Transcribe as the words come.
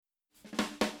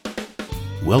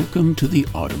Welcome to the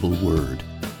Audible Word,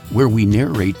 where we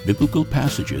narrate biblical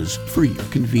passages for your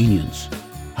convenience.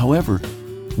 However,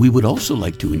 we would also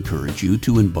like to encourage you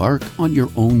to embark on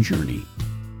your own journey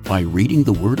by reading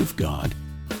the Word of God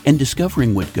and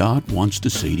discovering what God wants to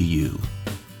say to you.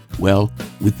 Well,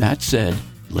 with that said,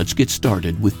 let's get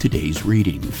started with today's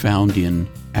reading found in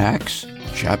Acts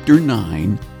chapter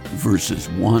 9, verses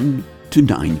 1 to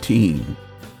 19.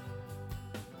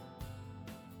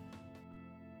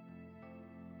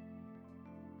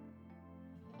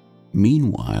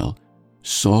 Meanwhile,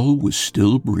 Saul was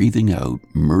still breathing out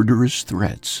murderous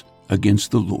threats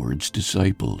against the Lord's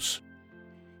disciples.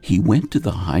 He went to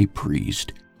the high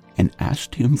priest and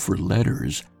asked him for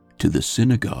letters to the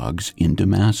synagogues in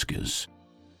Damascus,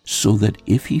 so that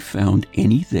if he found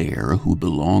any there who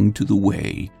belonged to the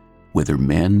way, whether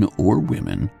men or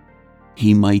women,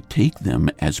 he might take them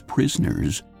as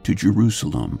prisoners to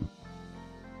Jerusalem.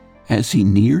 As he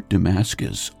neared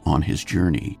Damascus on his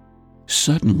journey,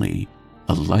 suddenly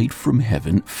a light from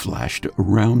heaven flashed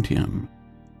around him.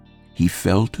 He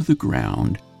fell to the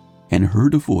ground and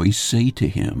heard a voice say to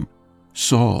him,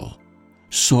 "Saul,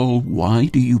 Saul, why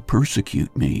do you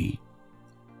persecute me?"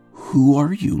 "Who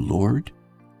are you, Lord?"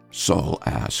 Saul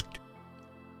asked.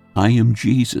 "I am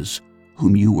Jesus,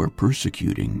 whom you are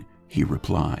persecuting," he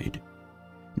replied.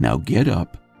 "Now get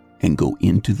up and go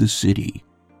into the city,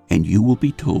 and you will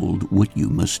be told what you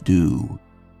must do."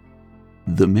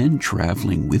 The men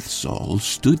traveling with Saul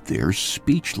stood there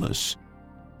speechless.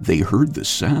 They heard the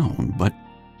sound, but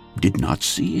did not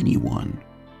see anyone.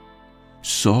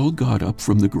 Saul got up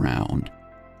from the ground,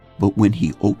 but when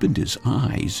he opened his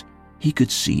eyes, he could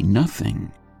see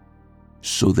nothing.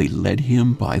 So they led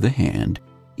him by the hand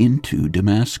into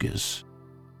Damascus.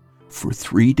 For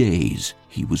 3 days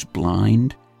he was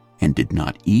blind and did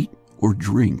not eat or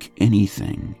drink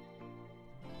anything.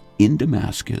 In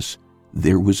Damascus,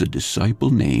 there was a disciple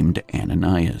named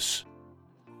Ananias.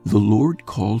 The Lord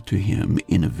called to him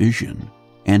in a vision,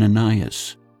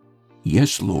 "Ananias."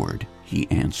 "Yes, Lord," he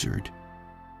answered.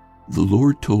 The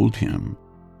Lord told him,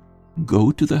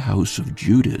 "Go to the house of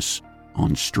Judas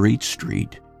on Straight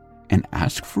Street and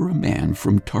ask for a man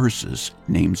from Tarsus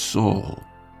named Saul,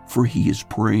 for he is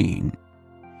praying.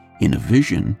 In a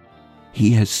vision,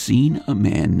 he has seen a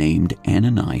man named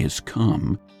Ananias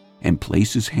come and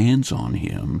place his hands on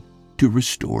him to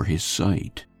restore his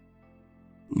sight."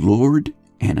 "Lord,"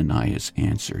 Ananias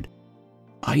answered,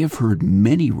 "I have heard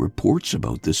many reports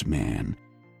about this man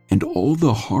and all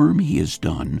the harm he has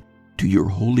done to your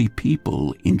holy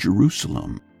people in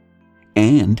Jerusalem.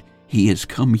 And he has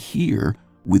come here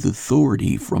with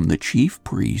authority from the chief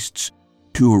priests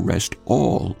to arrest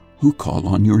all who call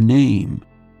on your name."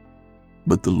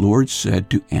 But the Lord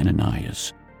said to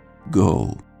Ananias,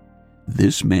 "Go,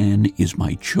 this man is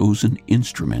my chosen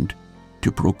instrument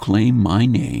to proclaim my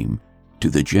name to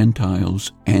the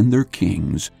Gentiles and their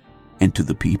kings and to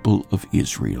the people of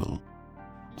Israel.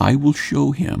 I will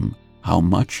show him how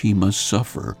much he must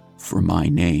suffer for my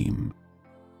name."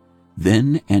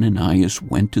 Then Ananias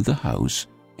went to the house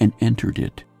and entered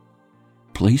it.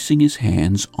 Placing his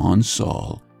hands on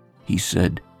Saul, he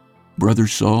said, "Brother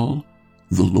Saul,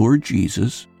 the Lord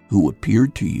Jesus, who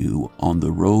appeared to you on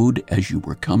the road as you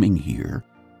were coming here,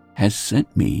 has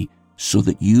sent me so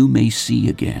that you may see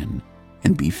again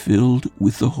and be filled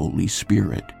with the Holy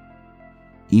Spirit."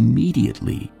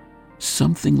 Immediately,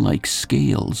 something like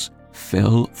scales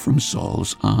fell from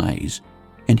Saul's eyes,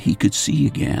 and he could see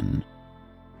again.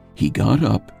 He got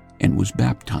up and was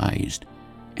baptized,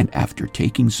 and after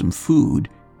taking some food,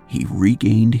 he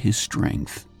regained his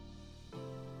strength.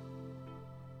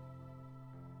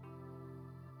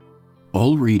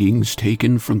 All readings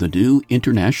taken from the New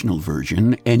International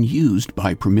Version and used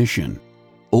by permission.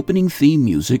 Opening theme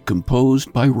music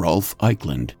composed by Rolf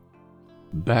Eichland.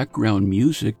 Background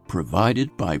music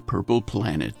provided by Purple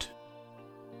Planet.